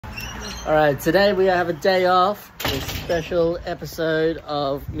All right, today we have a day off, a special episode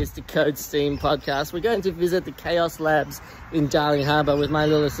of Mr. Code's Theme podcast. We're going to visit the Chaos Labs in Darling Harbour with my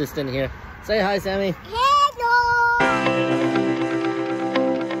little assistant here. Say hi, Sammy. Hello!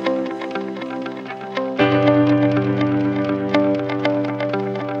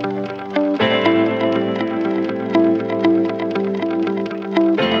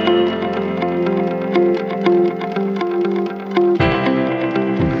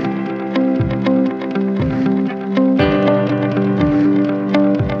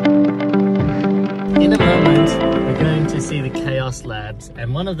 In a moment, we're going to see the Chaos Labs,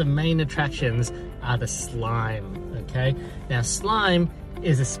 and one of the main attractions are the slime, okay? Now, slime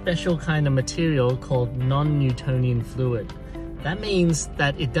is a special kind of material called non-Newtonian fluid. That means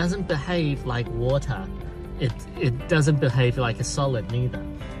that it doesn't behave like water. It doesn't behave like a solid neither.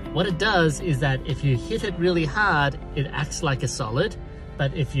 What it does is that if you hit it really hard, it acts like a solid,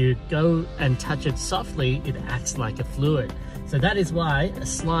 but if you go and touch it softly, it acts like a fluid. So that is why a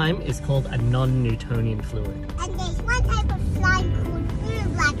slime is called a non-Newtonian fluid. And there's one type of slime called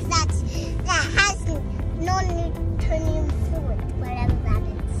Harbourside that has non-Newtonian fluid, whatever that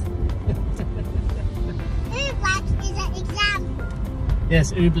is. Harbourside is an example.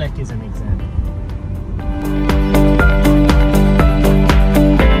 Yes, oobleck is an example.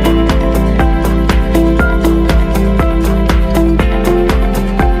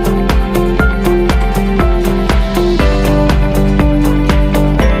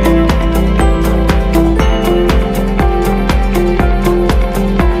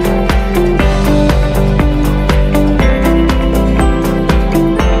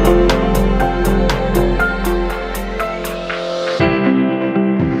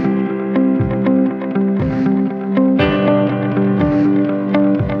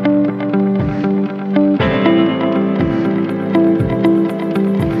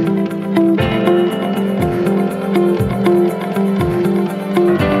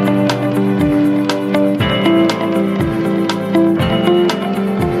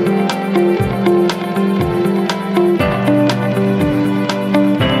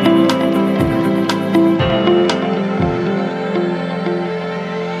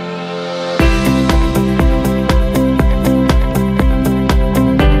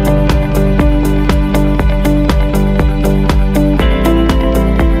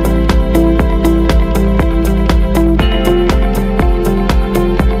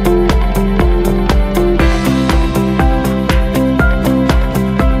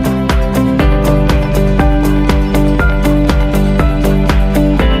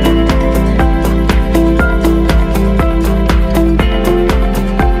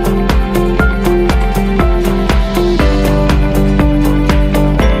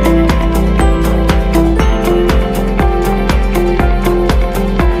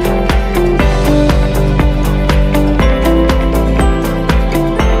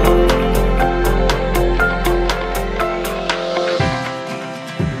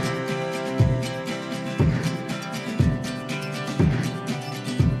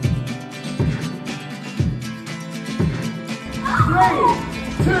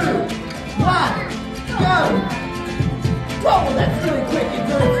 Whoa, that's really quick.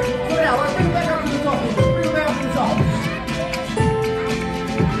 So now, let's bring it back up to the top. Bring it back up to the top.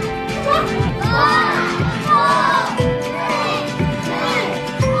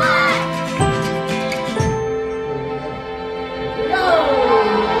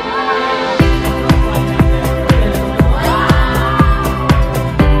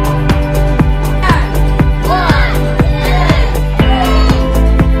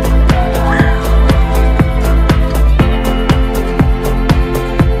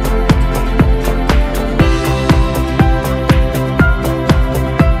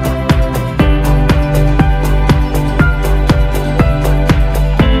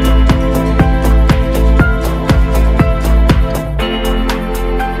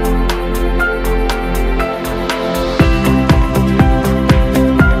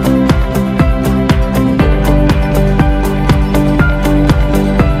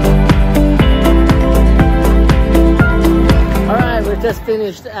 Just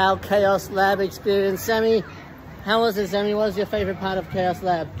finished our Chaos Lab experience. Sammy, how was it, Sammy? What was your favorite part of Chaos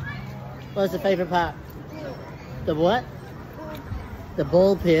Lab? What was the favorite part? The what? The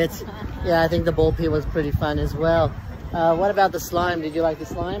ball pit. Yeah, I think the ball pit was pretty fun as well. What about the slime? Did you like the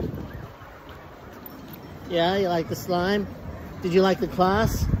slime? Yeah, you like the slime? Did you like the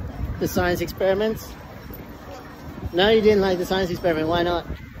class? The science experiments? No, you didn't like the science experiment. Why not?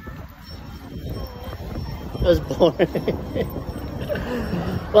 It was boring.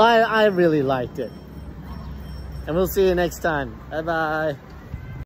 Well, I really liked it. And we'll see you next time. Bye-bye.